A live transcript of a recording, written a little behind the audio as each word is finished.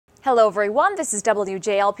Hello everyone, this is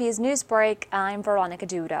WJLP's Newsbreak. I'm Veronica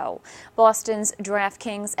Dudo. Boston's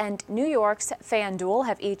DraftKings and New York's FanDuel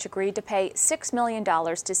have each agreed to pay $6 million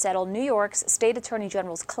to settle New York's State Attorney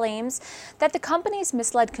General's claims that the companies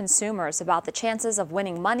misled consumers about the chances of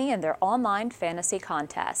winning money in their online fantasy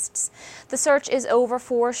contests. The search is over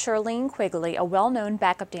for Charlene Quigley, a well-known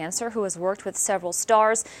backup dancer who has worked with several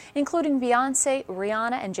stars, including Beyonce,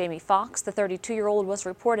 Rihanna, and Jamie Foxx. The 32-year-old was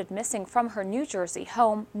reported missing from her New Jersey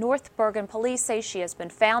home. North Bergen police say she has been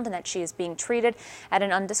found and that she is being treated at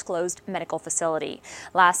an undisclosed medical facility.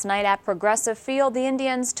 Last night at Progressive Field, the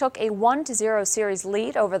Indians took a 1-0 series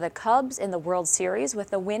lead over the Cubs in the World Series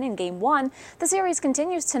with a win in Game 1. The series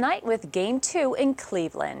continues tonight with Game 2 in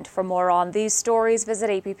Cleveland. For more on these stories, visit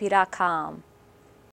app.com.